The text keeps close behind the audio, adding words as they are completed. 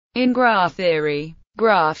In graph theory,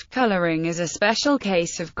 graph coloring is a special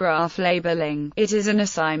case of graph labeling. It is an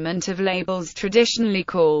assignment of labels, traditionally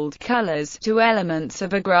called colors, to elements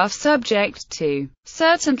of a graph subject to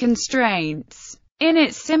certain constraints. In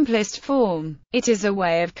its simplest form, it is a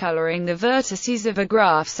way of coloring the vertices of a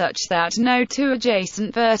graph such that no two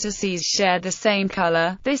adjacent vertices share the same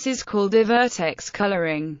color. This is called a vertex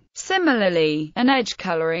coloring. Similarly, an edge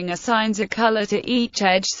coloring assigns a color to each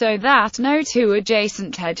edge so that no two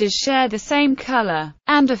adjacent edges share the same color,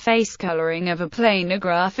 and a face coloring of a planar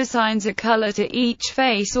graph assigns a color to each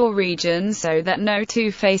face or region so that no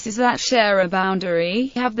two faces that share a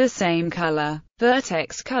boundary have the same color.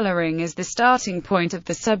 Vertex coloring is the starting point of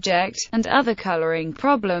the subject, and other coloring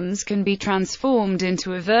problems can be transformed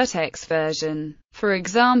into a vertex version. For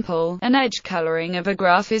example, an edge coloring of a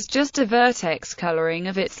graph is just a vertex coloring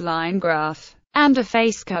of its line graph, and a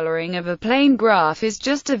face coloring of a plane graph is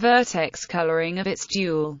just a vertex coloring of its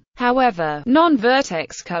dual. However,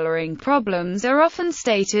 non-vertex coloring problems are often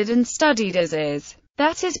stated and studied as is.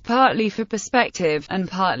 That is partly for perspective, and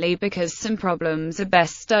partly because some problems are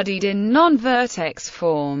best studied in non-vertex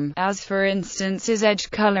form, as for instance is edge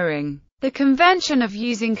coloring. The convention of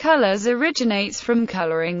using colors originates from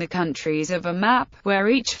coloring the countries of a map, where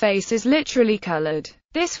each face is literally colored.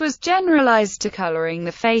 This was generalized to coloring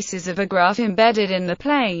the faces of a graph embedded in the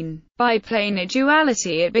plane. By planar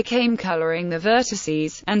duality it became coloring the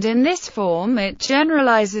vertices, and in this form it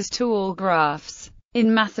generalizes to all graphs.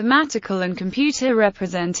 In mathematical and computer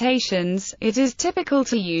representations, it is typical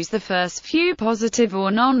to use the first few positive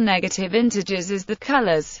or non-negative integers as the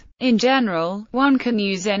colors. In general, one can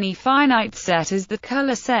use any finite set as the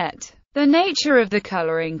color set. The nature of the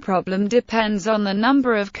coloring problem depends on the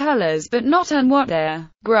number of colors but not on what they are.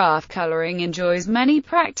 Graph coloring enjoys many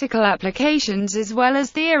practical applications as well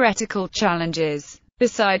as theoretical challenges.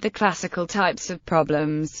 Beside the classical types of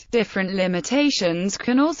problems, different limitations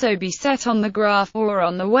can also be set on the graph, or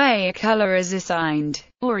on the way a color is assigned,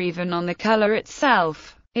 or even on the color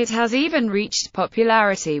itself. It has even reached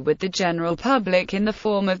popularity with the general public in the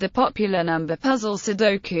form of the popular number puzzle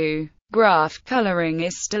Sudoku. Graph coloring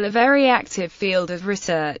is still a very active field of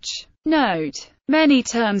research. Note: many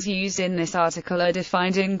terms used in this article are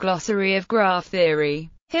defined in Glossary of Graph Theory.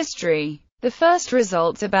 History. The first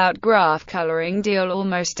results about graph coloring deal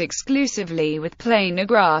almost exclusively with planar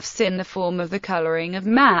graphs in the form of the coloring of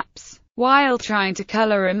maps. While trying to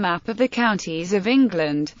color a map of the counties of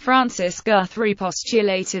England, Francis Guthrie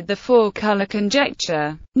postulated the four-color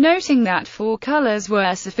conjecture, noting that four colors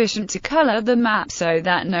were sufficient to color the map so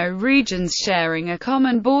that no regions sharing a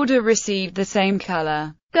common border received the same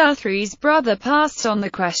color. Guthrie's brother passed on the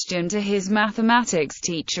question to his mathematics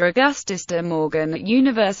teacher Augustus de Morgan at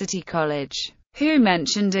University College, who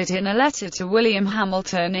mentioned it in a letter to William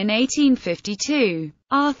Hamilton in 1852.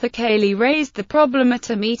 Arthur Cayley raised the problem at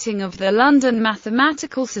a meeting of the London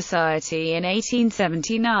Mathematical Society in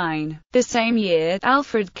 1879. The same year,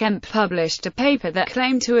 Alfred Kemp published a paper that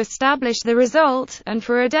claimed to establish the result, and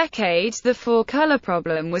for a decade the four-color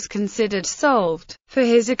problem was considered solved. For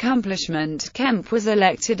his accomplishment, Kemp was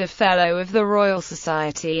elected a Fellow of the Royal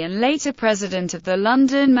Society and later President of the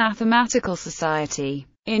London Mathematical Society.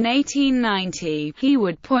 In 1890,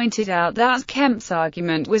 Heawood pointed out that Kemp's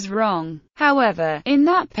argument was wrong. However, in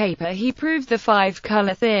that paper he proved the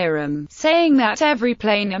five-color theorem, saying that every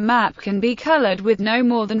planar map can be colored with no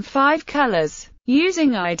more than 5 colors.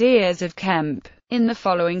 Using ideas of Kemp, in the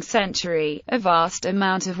following century, a vast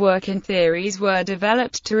amount of work and theories were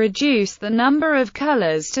developed to reduce the number of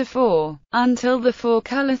colors to 4, until the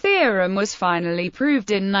four-color theorem was finally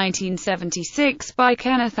proved in 1976 by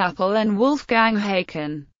Kenneth Appel and Wolfgang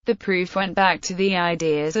Haken. The proof went back to the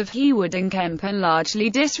ideas of Heawood and Kemp and largely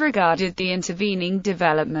disregarded the intervening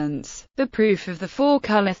developments. The proof of the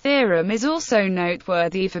four-color theorem is also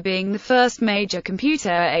noteworthy for being the first major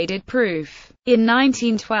computer-aided proof. In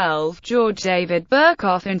 1912, George David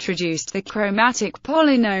Birkhoff introduced the chromatic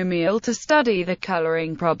polynomial to study the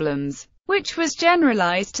coloring problems, which was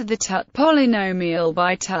generalized to the Tut polynomial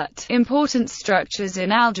by Tut. Important structures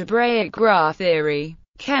in algebraic graph theory.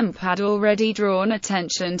 Kemp had already drawn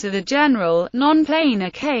attention to the general,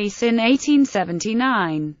 non-planar case in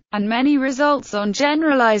 1879, and many results on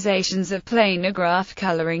generalizations of planar graph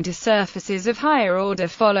coloring to surfaces of higher order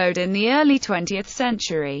followed in the early 20th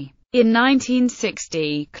century. In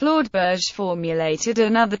 1960, Claude Berge formulated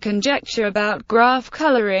another conjecture about graph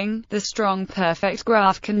coloring, the strong perfect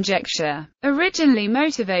graph conjecture, originally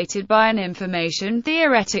motivated by an information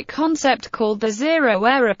theoretic concept called the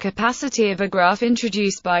zero-error capacity of a graph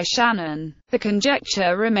introduced by Shannon. The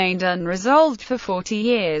conjecture remained unresolved for 40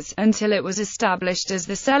 years, until it was established as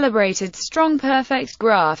the celebrated strong-perfect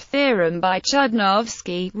graph theorem by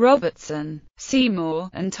Chudnovsky, Robertson, Seymour,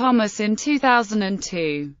 and Thomas in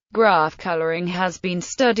 2002. Graph coloring has been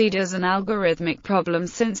studied as an algorithmic problem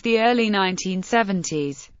since the early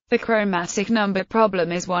 1970s. The chromatic number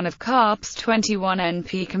problem is one of Karp's 21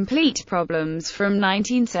 NP complete problems from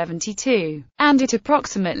 1972, and at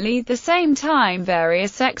approximately the same time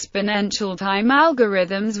various exponential time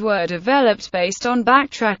algorithms were developed based on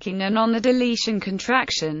backtracking and on the deletion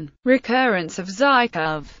contraction recurrence of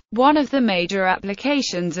Zykov. One of the major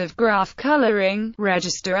applications of graph coloring,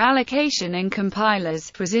 register allocation in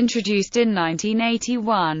compilers, was introduced in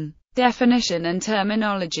 1981. Definition and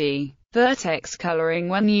terminology. Vertex coloring.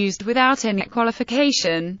 When used without any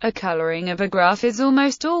qualification, a coloring of a graph is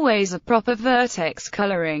almost always a proper vertex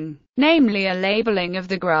coloring, namely a labeling of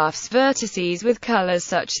the graph's vertices with colors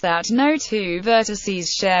such that no two vertices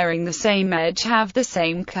sharing the same edge have the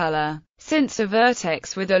same color. Since a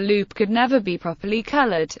vertex with a loop could never be properly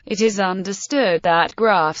colored, it is understood that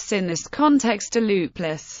graphs in this context are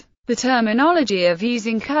loopless. The terminology of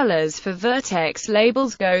using colors for vertex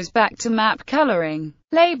labels goes back to map coloring.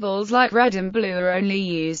 Labels like red and blue are only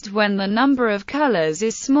used when the number of colors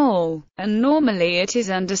is small, and normally it is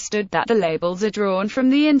understood that the labels are drawn from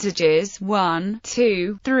the integers 1,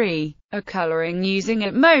 2, 3. A coloring using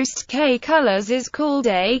at most k colors is called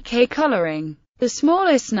AK coloring. The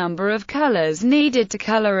smallest number of colors needed to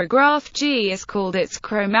color a graph G is called its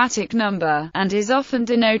chromatic number, and is often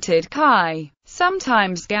denoted chi.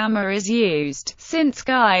 Sometimes gamma is used, since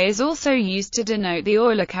chi is also used to denote the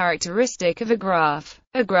Euler characteristic of a graph.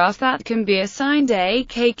 A graph that can be assigned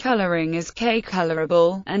AK coloring is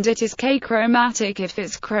K-colorable, and it is K-chromatic if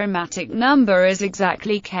its chromatic number is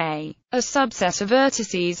exactly K. A subset of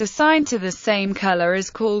vertices assigned to the same color is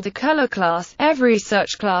called a color class. Every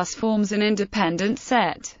such class forms an independent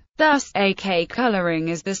set. Thus, AK coloring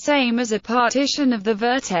is the same as a partition of the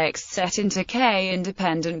vertex set into K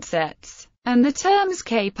independent sets, and the terms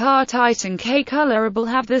K-partite and K-colorable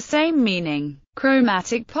have the same meaning.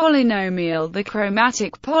 Chromatic polynomial. The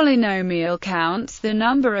chromatic polynomial counts the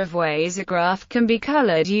number of ways a graph can be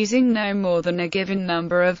colored using no more than a given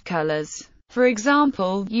number of colors. For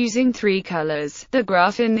example, using 3 colors, the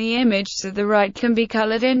graph in the image to the right can be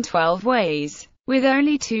colored in 12 ways. With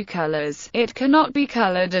only 2 colors, it cannot be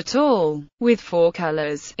colored at all. With 4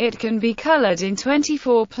 colors, it can be colored in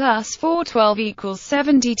 24 plus 4 12 equals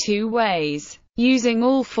 72 ways. Using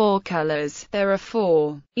all 4 colors, there are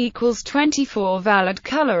 4 equals 24 valid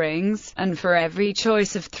colorings, and for every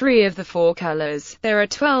choice of 3 of the 4 colors, there are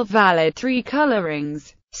 12 valid 3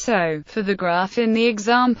 colorings. So, for the graph in the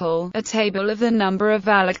example, a table of the number of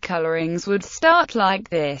valid colorings would start like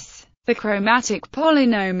this. The chromatic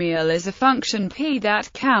polynomial is a function p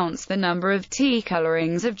that counts the number of t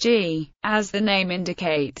colorings of G. As the name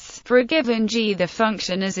indicates, for a given G the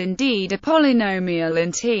function is indeed a polynomial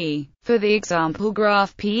in T. For the example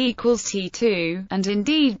graph p equals T2, and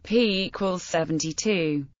indeed p equals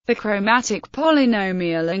 72. The chromatic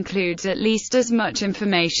polynomial includes at least as much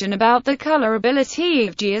information about the colorability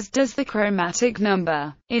of G as does the chromatic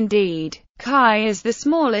number. Indeed, chi is the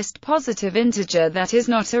smallest positive integer that is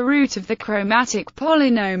not a root of the chromatic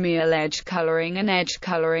polynomial. Edge coloring. An edge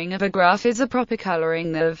coloring of a graph is a proper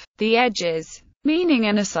coloring of the edges, meaning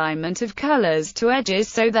an assignment of colors to edges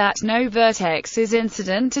so that no vertex is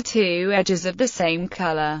incident to 2 edges of the same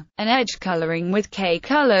color. An edge coloring with k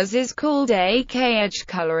colors is called AK edge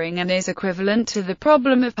coloring and is equivalent to the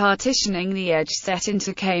problem of partitioning the edge set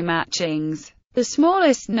into k matchings. The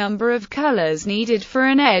smallest number of colors needed for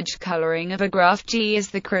an edge coloring of a graph G is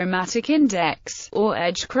the chromatic index, or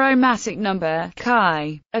edge chromatic number,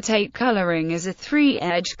 chi. A tape coloring is a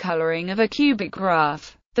 3-edge coloring of a cubic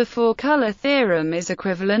graph. The 4-color theorem is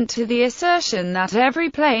equivalent to the assertion that every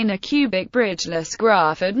planar cubic bridgeless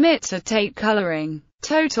graph admits a tape coloring.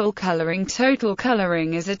 Total coloring. Total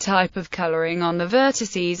coloring is a type of coloring on the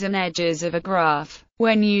vertices and edges of a graph.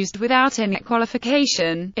 When used without any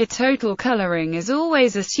qualification, a total coloring is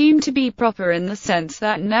always assumed to be proper in the sense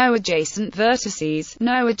that no adjacent vertices,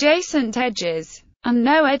 no adjacent edges, and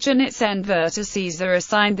no edge and its end vertices are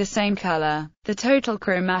assigned the same color. The total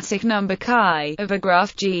chromatic number chi of a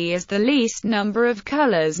graph G is the least number of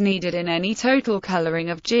colors needed in any total coloring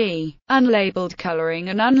of G. Unlabeled coloring.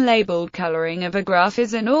 An unlabeled coloring of a graph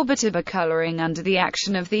is an orbit of a coloring under the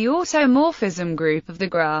action of the automorphism group of the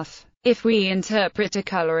graph. If we interpret a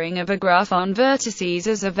coloring of a graph on vertices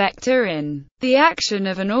as a vector in, the action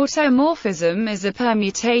of an automorphism is a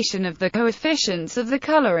permutation of the coefficients of the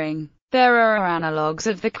coloring. There are analogues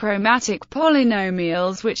of the chromatic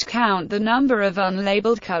polynomials which count the number of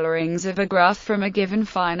unlabeled colorings of a graph from a given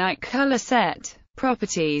finite color set.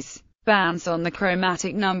 Properties. Bounds on the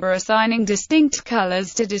chromatic number assigning distinct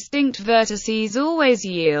colors to distinct vertices always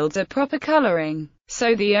yields a proper coloring.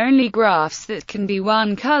 So the only graphs that can be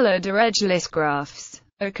one-colored are edgeless graphs.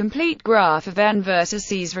 A complete graph of n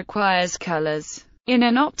vertices requires colors. In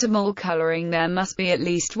an optimal coloring there must be at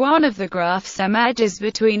least one of the graph's m edges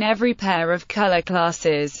between every pair of color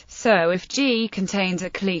classes. So if G contains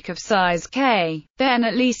a clique of size k, then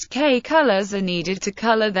at least k colors are needed to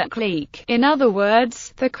color that clique. In other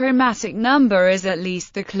words, the chromatic number is at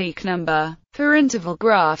least the clique number. For interval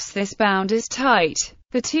graphs this bound is tight.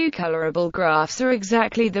 The two colorable graphs are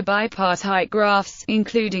exactly the bipartite graphs,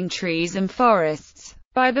 including trees and forests.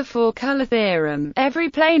 By the four-color theorem, every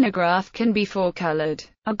planar graph can be four-colored.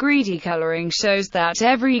 A greedy coloring shows that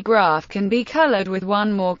every graph can be colored with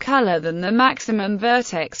one more color than the maximum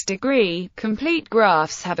vertex degree. Complete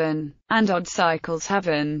graphs have n, and odd cycles have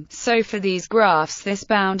n, so for these graphs this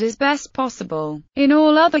bound is best possible. In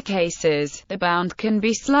all other cases, the bound can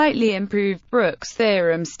be slightly improved. Brooks'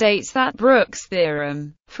 theorem states that Brooks'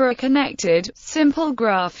 theorem, for a connected, simple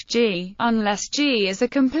graph G, unless G is a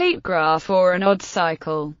complete graph or an odd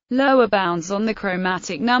cycle. Lower bounds on the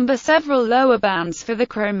chromatic number. Several lower bounds for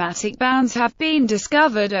the chromatic bounds have been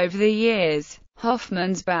discovered over the years.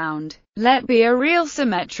 Hoffman's bound. Let be a real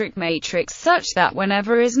symmetric matrix such that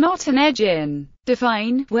whenever is not an edge in.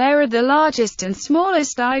 Define where are the largest and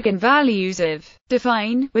smallest eigenvalues of.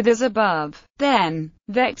 Define with as above. Then,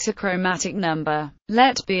 vector chromatic number.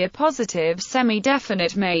 Let be a positive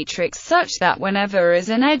semi-definite matrix such that whenever is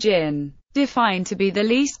an edge in. Define to be the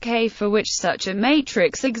least k for which such a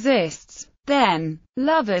matrix exists. Then,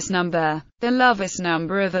 Love's number. The Love's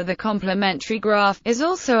number of the complementary graph is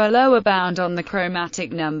also a lower bound on the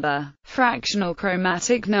chromatic number. Fractional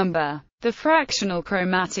chromatic number. The fractional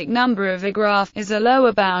chromatic number of a graph is a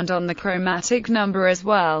lower bound on the chromatic number as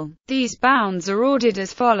well. These bounds are ordered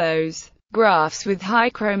as follows. Graphs with high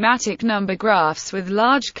chromatic number. Graphs with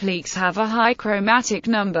large cliques have a high chromatic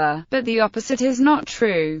number, but the opposite is not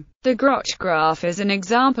true. The Groch graph is an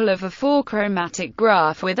example of a four-chromatic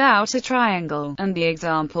graph without a triangle, and the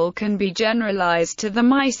example can be generalized to the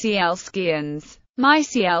Micielskians.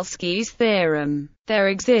 Micielski's theorem. There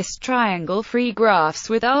exist triangle-free graphs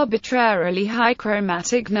with arbitrarily high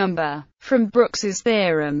chromatic number. From Brooks's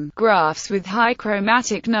theorem, graphs with high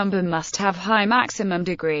chromatic number must have high maximum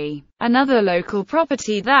degree. Another local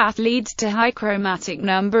property that leads to high chromatic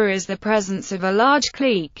number is the presence of a large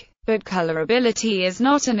clique. But colorability is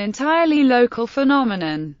not an entirely local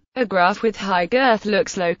phenomenon. A graph with high girth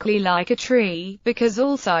looks locally like a tree, because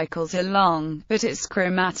all cycles are long, but its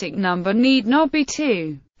chromatic number need not be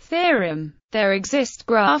 2. Theorem. There exist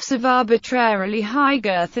graphs of arbitrarily high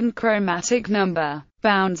girth and chromatic number.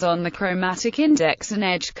 Bounds on the chromatic index. An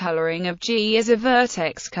edge coloring of G is a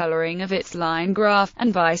vertex coloring of its line graph,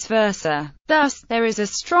 and vice versa. Thus, there is a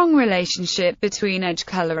strong relationship between edge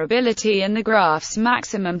colorability and the graph's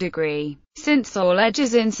maximum degree. Since all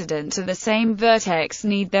edges incident to the same vertex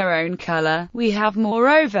need their own color, we have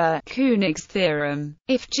moreover Koenig's theorem.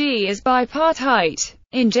 If G is bipartite,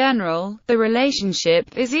 in general, the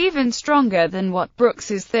relationship is even stronger than what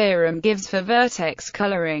Brooks's theorem gives for vertex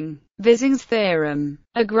coloring. Wissing's theorem.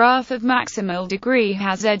 A graph of maximal degree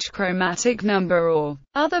has edge chromatic number or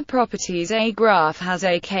other properties. A graph has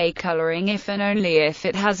a k coloring if and only if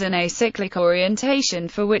it has an acyclic orientation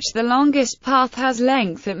for which the longest path has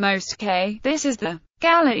length at most k. This is the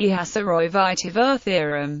Galati-Hasaroy-Vitiver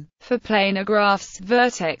theorem. For planar graphs,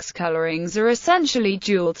 vertex colorings are essentially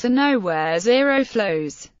dual to nowhere zero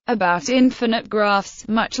flows. About infinite graphs,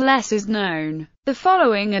 much less is known. The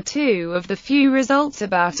following are two of the few results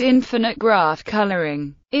about infinite graph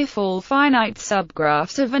coloring. If all finite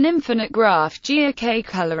subgraphs of an infinite graph G are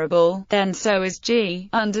k-colorable, then so is G,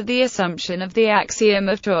 under the assumption of the axiom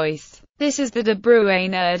of choice. This is the de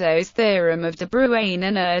Bruijn-Erdos theorem of de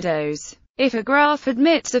Bruijn-Erdos. If a graph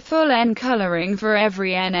admits a full n coloring for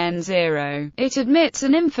every n0, it admits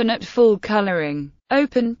an infinite full coloring.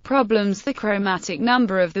 Open problems. The chromatic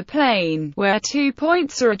number of the plane, where two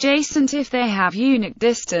points are adjacent if they have unit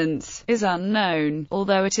distance, is unknown,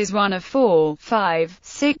 although it is one of 4, 5,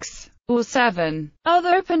 6, or 7.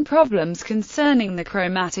 Other open problems concerning the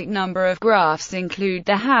chromatic number of graphs include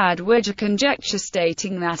the Hadwiger conjecture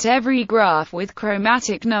stating that every graph with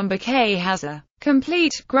chromatic number k has a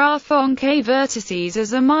complete graph on k vertices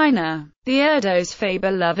as a minor The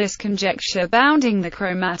Erdos-Faber-Lovis conjecture bounding the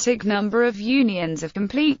chromatic number of unions of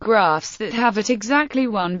complete graphs that have at exactly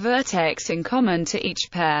one vertex in common to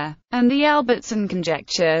each pair, and the Albertson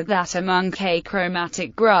conjecture that among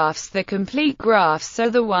k-chromatic graphs the complete graphs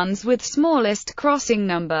are the ones with smallest crossing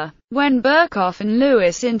number. When Birkhoff and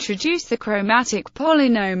Lewis introduced the chromatic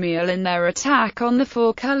polynomial in their attack on the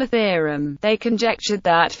four-color theorem, they conjectured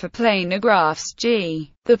that for planar graphs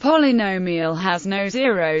G, the polynomial has no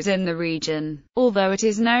zeros in the region, although it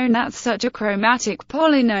is known that such a chromatic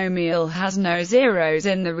polynomial has no zeros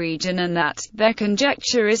in the region and that their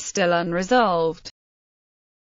conjecture is still unresolved.